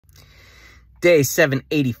Day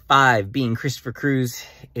 785, being Christopher Cruz.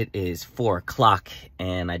 It is 4 o'clock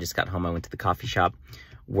and I just got home. I went to the coffee shop,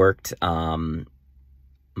 worked.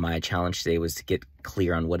 My challenge today was to get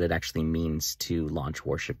clear on what it actually means to launch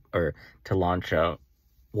worship, or to launch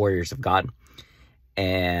Warriors of God.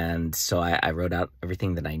 And so I wrote out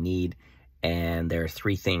everything that I need. And there are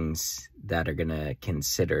 3 things that are going to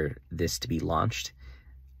consider this to be launched.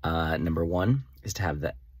 Number 1 is to have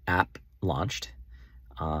the app launched.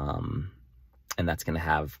 And that's going to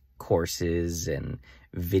have courses and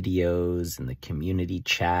videos and the community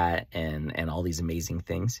chat and all these amazing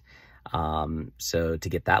things. So to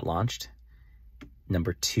get that launched.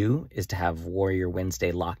 Number 2 is to have Warrior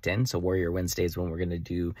Wednesday locked in. So Warrior Wednesday is when we're going to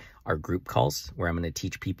do our group calls, where I'm going to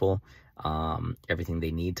teach people everything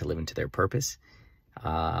they need to live into their purpose.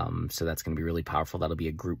 So that's going to be really powerful. That'll be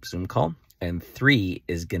a group Zoom call. And 3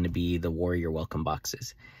 is going to be the Warrior welcome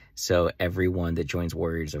boxes. So everyone that joins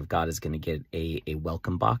Warriors of God is going to get a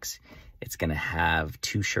welcome box. It's going to have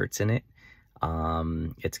 2 shirts in it.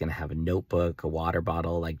 It's going to have a notebook, a water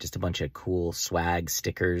bottle, like just a bunch of cool swag,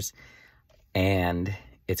 stickers. And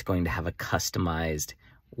it's going to have a customized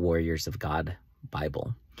Warriors of God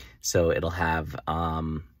Bible. So it'll have a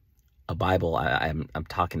Bible. I'm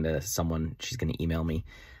talking to someone. She's going to email me.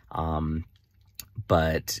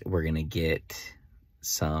 But we're going to get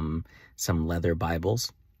some leather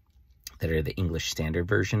Bibles that are the English Standard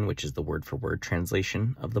Version, which is the word-for-word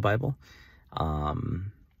translation of the Bible.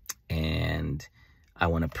 And I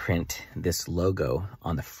want to print this logo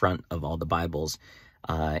on the front of all the Bibles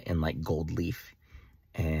in like gold leaf.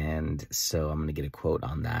 And so I'm going to get a quote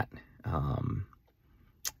on that.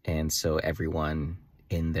 And so everyone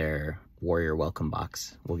in their Warrior welcome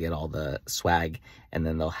box will get all the swag, and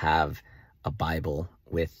then they'll have a Bible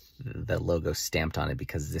with the logo stamped on it,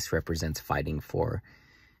 because this represents fighting for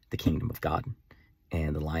the kingdom of God,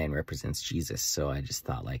 and the lion represents Jesus. So I just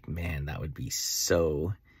thought, like, man, that would be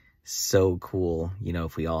so cool, you know,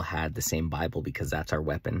 if we all had the same Bible, because that's our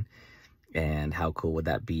weapon. And how cool would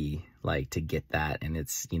that be, like, to get that? And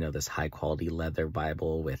it's, you know, this high quality leather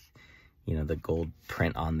Bible with, you know, the gold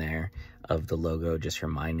print on there of the logo, just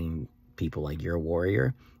reminding people, like, you're a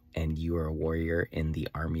warrior, and you are a warrior in the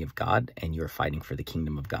army of God, and you're fighting for the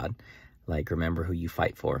kingdom of God. Like, remember who you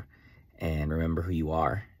fight for, and remember who you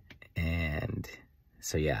are. And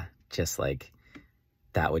so, yeah, just like,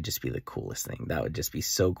 that would just be the coolest thing. That would just be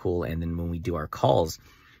so cool. And then when we do our calls,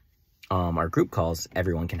 our group calls,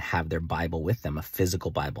 everyone can have their Bible with them, a physical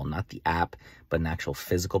Bible, not the app, but an actual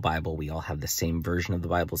physical Bible. We all have the same version of the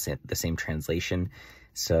Bible, the same translation.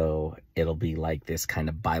 So it'll be like this kind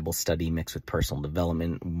of Bible study mixed with personal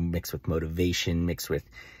development, mixed with motivation, mixed with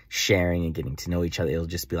sharing and getting to know each other. It'll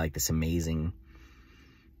just be like this amazing,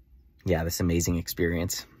 this amazing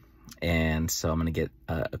experience. And so I'm going to get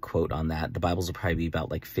a quote on that. The Bibles will probably be about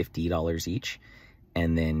like $50 each.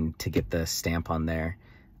 And then to get the stamp on there,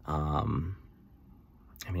 I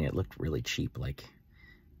mean, it looked really cheap, like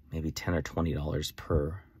maybe $10 or $20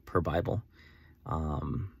 per Bible.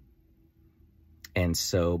 And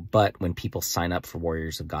so, but when people sign up for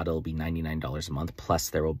Warriors of God, it'll be $99 a month. Plus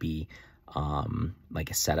there will be like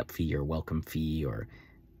a setup fee or welcome fee, or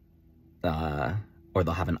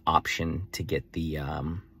they'll have an option to get the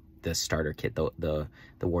starter kit, the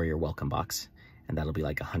Warrior welcome box, and that'll be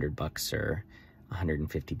like $100 or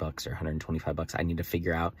 $150 or $125. I need to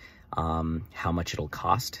figure out how much it'll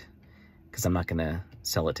cost, because I'm not gonna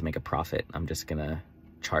sell it to make a profit. I'm just gonna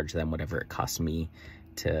charge them whatever it costs me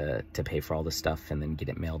to pay for all the stuff and then get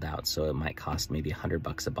it mailed out. So it might cost maybe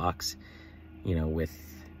 $100 a box, you know, with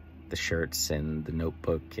the shirts and the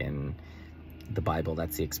notebook and the Bible.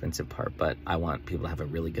 That's the expensive part. But I want people to have a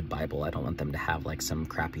really good Bible. I don't want them to have like some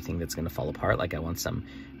crappy thing that's going to fall apart. Like, I want some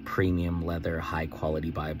premium leather, high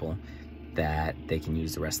quality Bible that they can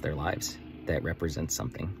use the rest of their lives, that represents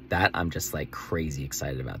something. That I'm just like crazy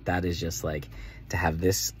excited about. That is just like, to have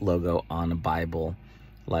this logo on a Bible,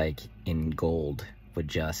 like in gold, would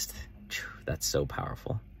just, that's so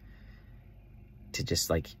powerful. To just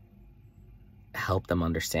like help them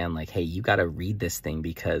understand, like, hey, you got to read this thing,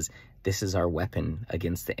 because this is our weapon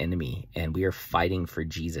against the enemy, and we are fighting for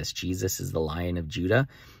Jesus. Jesus is the Lion of Judah,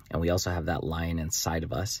 and we also have that lion inside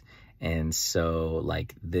of us. And so,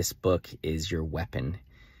 like, this book is your weapon.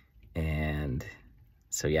 And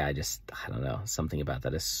so, yeah, I don't know, something about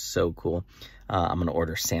that is so cool. I'm going to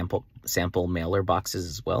order sample mailer boxes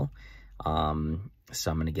as well. So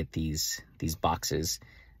I'm going to get these boxes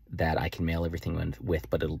that I can mail everything with,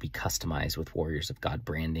 but it'll be customized with Warriors of God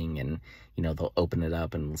branding, and, you know, they'll open it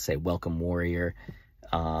up and it'll say, "Welcome Warrior."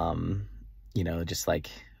 You know, just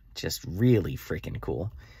really freaking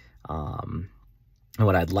cool. And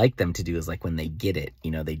what I'd like them to do is like when they get it, you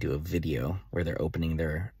know, they do a video where they're opening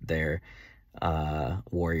their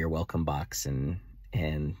warrior welcome box and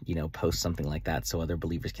you know, post something like that so other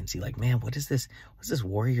believers can see like, man, what is this? What's this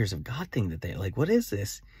Warriors of God thing that they like? What is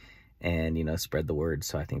this? And, you know, spread the word.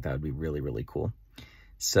 So I think that would be really, really cool.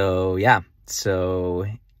 So yeah, so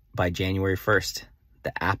by January 1st,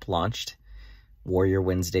 the app launched, Warrior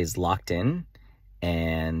Wednesdays locked in,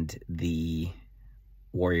 and the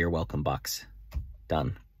Warrior welcome box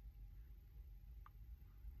done.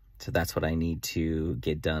 So that's what I need to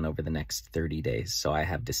get done over the next 30 days. So I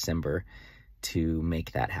have December to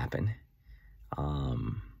make that happen.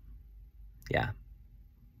 Yeah,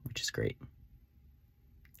 which is great.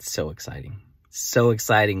 So exciting. So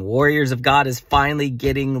exciting. Warriors of God is finally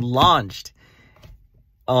getting launched.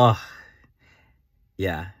 Oh,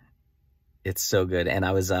 yeah. It's so good. And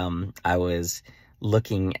I was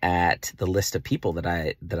looking at the list of people that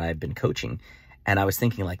I've been coaching, and I was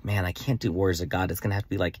thinking like, man, I can't do Warriors of God. It's going to have to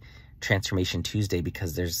be like Transformation Tuesday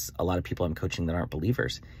because there's a lot of people I'm coaching that aren't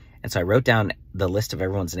believers. And so I wrote down the list of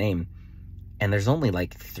everyone's name, and there's only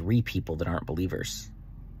like 3 people that aren't believers,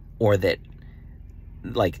 or that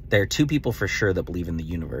like there are 2 people for sure that believe in the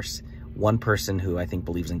universe. One person who I think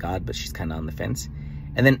believes in God, but she's kind of on the fence.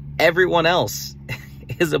 And then everyone else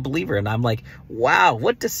is a believer. And I'm like, wow,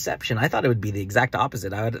 what deception. I thought it would be the exact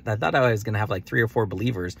opposite. I thought I was going to have like 3 or 4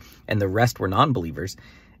 believers and the rest were non-believers.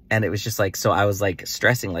 And it was just like, so I was like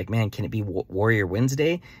stressing like, man, can it be Warrior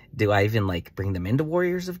Wednesday? Do I even like bring them into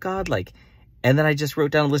Warriors of God? Like, and then I just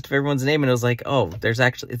wrote down a list of everyone's name and it was like, oh, there's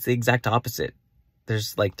actually, it's the exact opposite.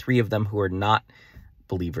 There's like 3 of them who are not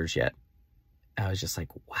believers yet. I was just like,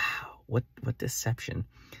 wow, what deception.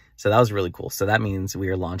 So that was really cool. So that means we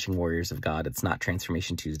are launching Warriors of God. It's not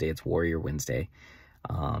Transformation Tuesday, it's Warrior Wednesday.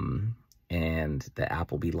 And the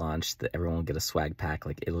app will be launched. Everyone will get a swag pack.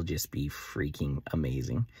 Like, it'll just be freaking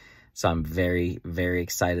amazing. So I'm very, very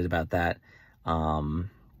excited about that.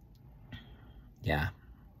 Yeah.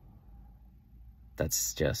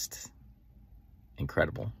 That's just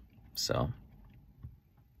incredible. So,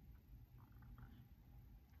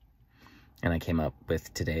 and I came up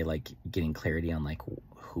with today, like, getting clarity on like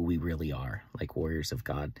who we really are, like Warriors of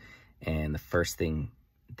God. And the first thing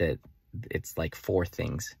that it's like 4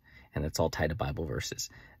 things, and it's all tied to Bible verses.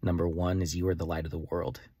 Number 1 is you are the light of the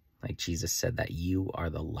world. Like Jesus said that you are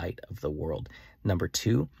the light of the world. Number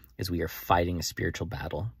 2 is we are fighting a spiritual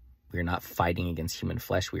battle. We are not fighting against human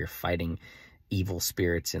flesh. We are fighting evil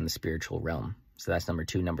spirits in the spiritual realm. So that's number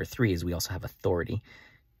 2. Number 3 is we also have authority.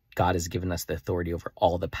 God has given us the authority over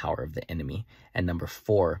all the power of the enemy. And number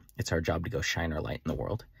 4, it's our job to go shine our light in the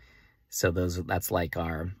world. So that's like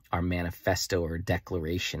our manifesto or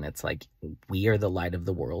declaration. It's like, we are the light of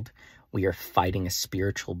the world. We are fighting a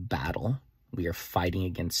spiritual battle. We are fighting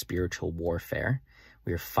against spiritual warfare.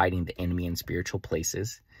 We are fighting the enemy in spiritual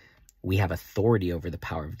places. We have authority over the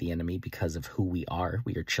power of the enemy because of who we are.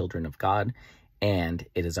 We are children of God, and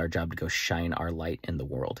it is our job to go shine our light in the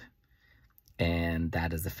world. And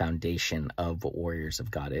that is the foundation of what Warriors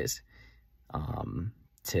of God is,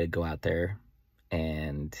 to go out there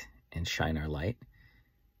and shine our light,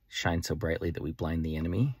 shine so brightly that we blind the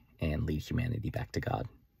enemy and lead humanity back to God.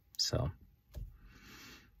 So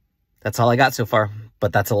that's all I got so far,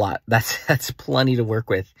 but that's a lot. That's plenty to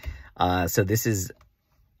work with. So this is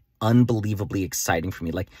unbelievably exciting for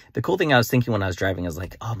me. Like, the cool thing I was thinking when I was driving, I was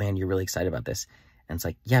like, oh man, you're really excited about this. And it's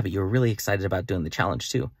like, yeah, but you were really excited about doing the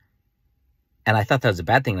challenge too. And I thought that was a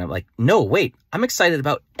bad thing. And I'm like, no, wait, I'm excited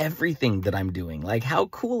about everything that I'm doing. Like, how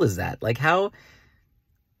cool is that? Like,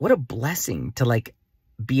 what a blessing to like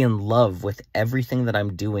be in love with everything that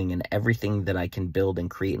I'm doing and everything that I can build and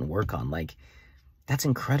create and work on. Like, that's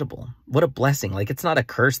incredible. What a blessing. Like, it's not a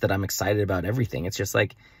curse that I'm excited about everything. It's just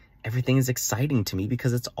like, everything is exciting to me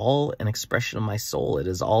because it's all an expression of my soul. It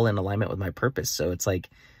is all in alignment with my purpose. So it's like,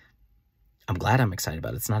 I'm glad I'm excited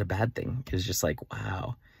about it. It's not a bad thing. It's just like,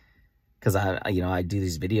 wow. Because I do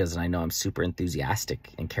these videos and I know I'm super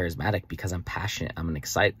enthusiastic and charismatic because I'm passionate. I'm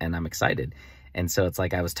excited. And so it's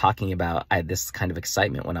like I was talking about, I had this kind of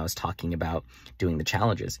excitement when I was talking about doing the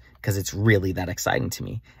challenges because it's really that exciting to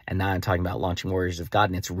me. And now I'm talking about launching Warriors of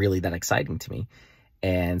God and it's really that exciting to me.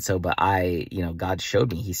 And so, but God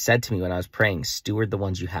showed me, he said to me when I was praying, steward the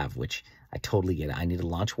ones you have, which I totally get it. I need to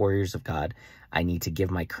launch Warriors of God. I need to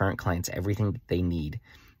give my current clients everything that they need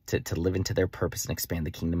to live into their purpose and expand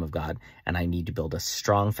the kingdom of God. And I need to build a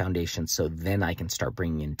strong foundation so then I can start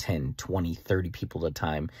bringing in 10, 20, 30 people at a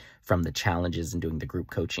time from the challenges and doing the group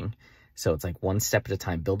coaching. So it's like one step at a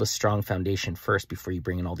time. Build a strong foundation first before you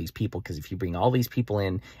bring in all these people. Because if you bring all these people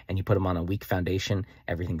in and you put them on a weak foundation,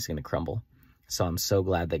 everything's going to crumble. So I'm so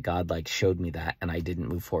glad that God like showed me that, and I didn't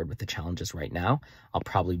move forward with the challenges right now. I'll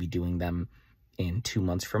probably be doing them in 2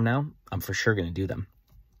 months from now. I'm for sure going to do them.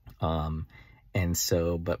 And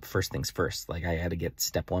so, but first things first, like I had to get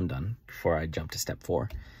step 1 done before I jump to step 4.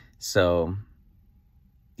 So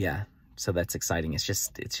yeah, so that's exciting. It's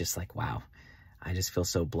just like, wow, I just feel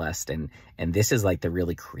so blessed. And this is like the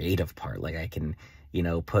really creative part. Like I can, you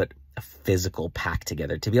know, put a physical pack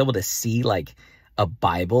together to be able to see like a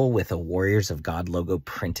Bible with a Warriors of God logo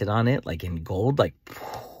printed on it, like in gold, like,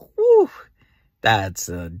 whew, that's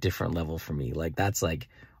a different level for me. Like that's like,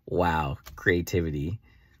 wow, creativity.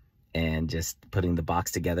 And just putting the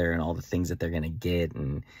box together and all the things that they're going to get,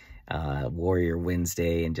 and Warrior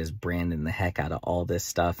Wednesday, and just branding the heck out of all this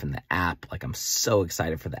stuff, and the app. Like I'm so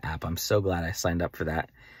excited for the app. I'm so glad I signed up for that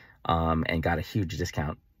and got a huge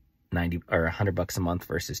discount, 90 or $100 a month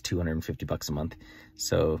versus $250 a month.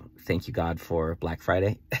 So thank you, God, for Black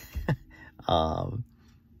Friday. So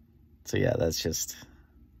yeah, that's just,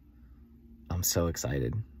 I'm so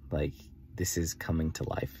excited. Like this is coming to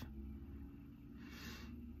life.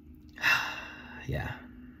 Yeah,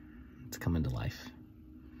 it's coming to life.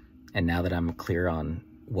 And now that I'm clear on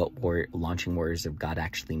what launching Warriors of God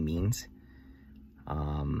actually means,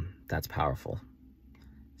 that's powerful.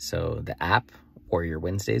 So the app, Warrior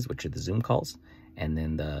Wednesdays, which are the Zoom calls, and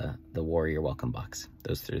then the Warrior Welcome Box.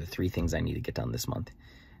 Those are the 3 things I need to get done this month.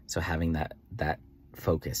 So having that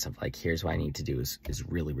focus of like, here's what I need to do is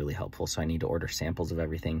really, really helpful. So I need to order samples of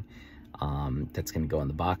everything that's going to go in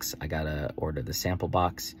the box. I got to order the sample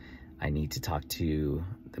box. I need to talk to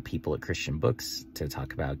the people at Christian Books to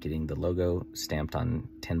talk about getting the logo stamped on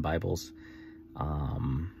 10 Bibles.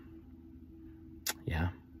 Yeah.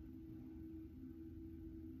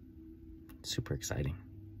 Super exciting.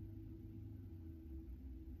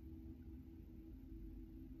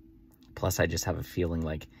 Plus, I just have a feeling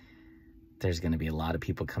like there's going to be a lot of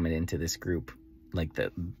people coming into this group. Like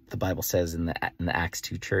the Bible says in the Acts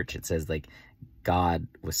 2 church, it says like God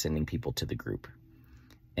was sending people to the group.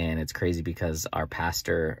 And it's crazy because our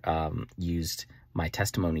pastor used my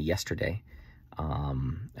testimony yesterday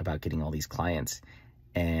about getting all these clients.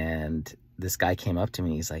 And this guy came up to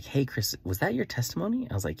me. He's like, hey, Chris, was that your testimony?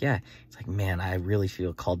 I was like, yeah. He's like, man, I really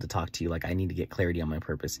feel called to talk to you. Like, I need to get clarity on my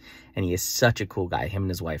purpose. And he is such a cool guy. Him and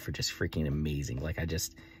his wife are just freaking amazing. Like, I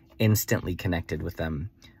just instantly connected with them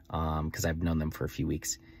because I've known them for a few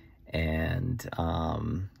weeks. And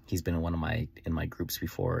he's been in my groups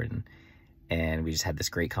before, and we just had this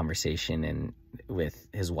great conversation, and with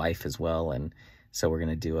his wife as well. And so we're going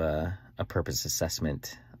to do a purpose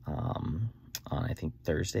assessment on, I think,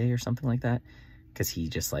 Thursday or something like that. Because he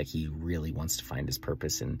just like, he really wants to find his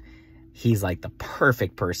purpose. And he's like the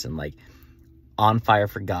perfect person, like on fire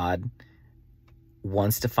for God,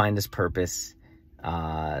 wants to find his purpose.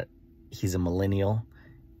 He's a millennial,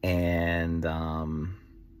 and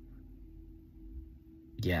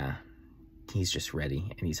yeah, he's just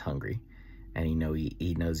ready, and he's hungry. And he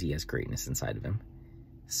knows he has greatness inside of him.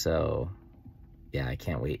 So yeah, I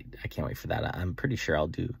can't wait. I can't wait for that. I'm pretty sure I'll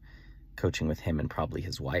do coaching with him and probably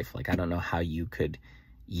his wife. Like, I don't know how you get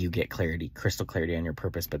crystal clarity on your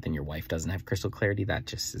purpose, but then your wife doesn't have crystal clarity. That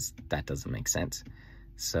doesn't make sense.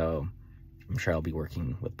 So I'm sure I'll be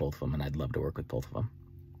working with both of them, and I'd love to work with both of them.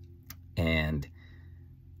 And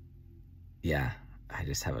yeah, I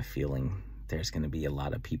just have a feeling there's going to be a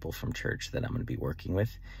lot of people from church that I'm going to be working with.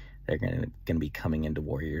 They're going to be coming into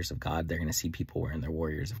Warriors of God. They're going to see people wearing their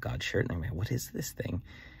Warriors of God shirt, and they're like, what is this thing?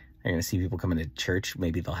 They're going to see people coming to church.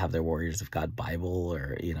 Maybe they'll have their Warriors of God Bible,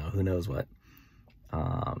 or, you know, who knows what.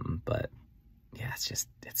 But yeah, it's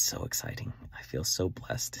so exciting. I feel so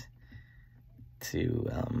blessed to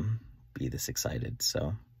be this excited.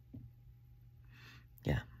 So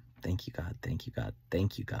yeah, thank you, God. Thank you, God.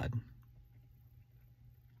 Thank you, God.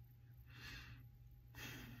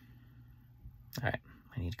 All right,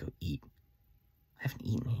 I need to go eat. I haven't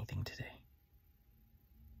eaten anything today.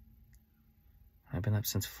 I've been up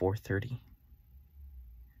since 4:30.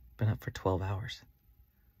 Been up for 12 hours.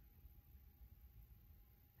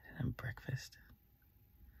 I didn't have breakfast.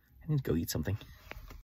 I need to go eat something.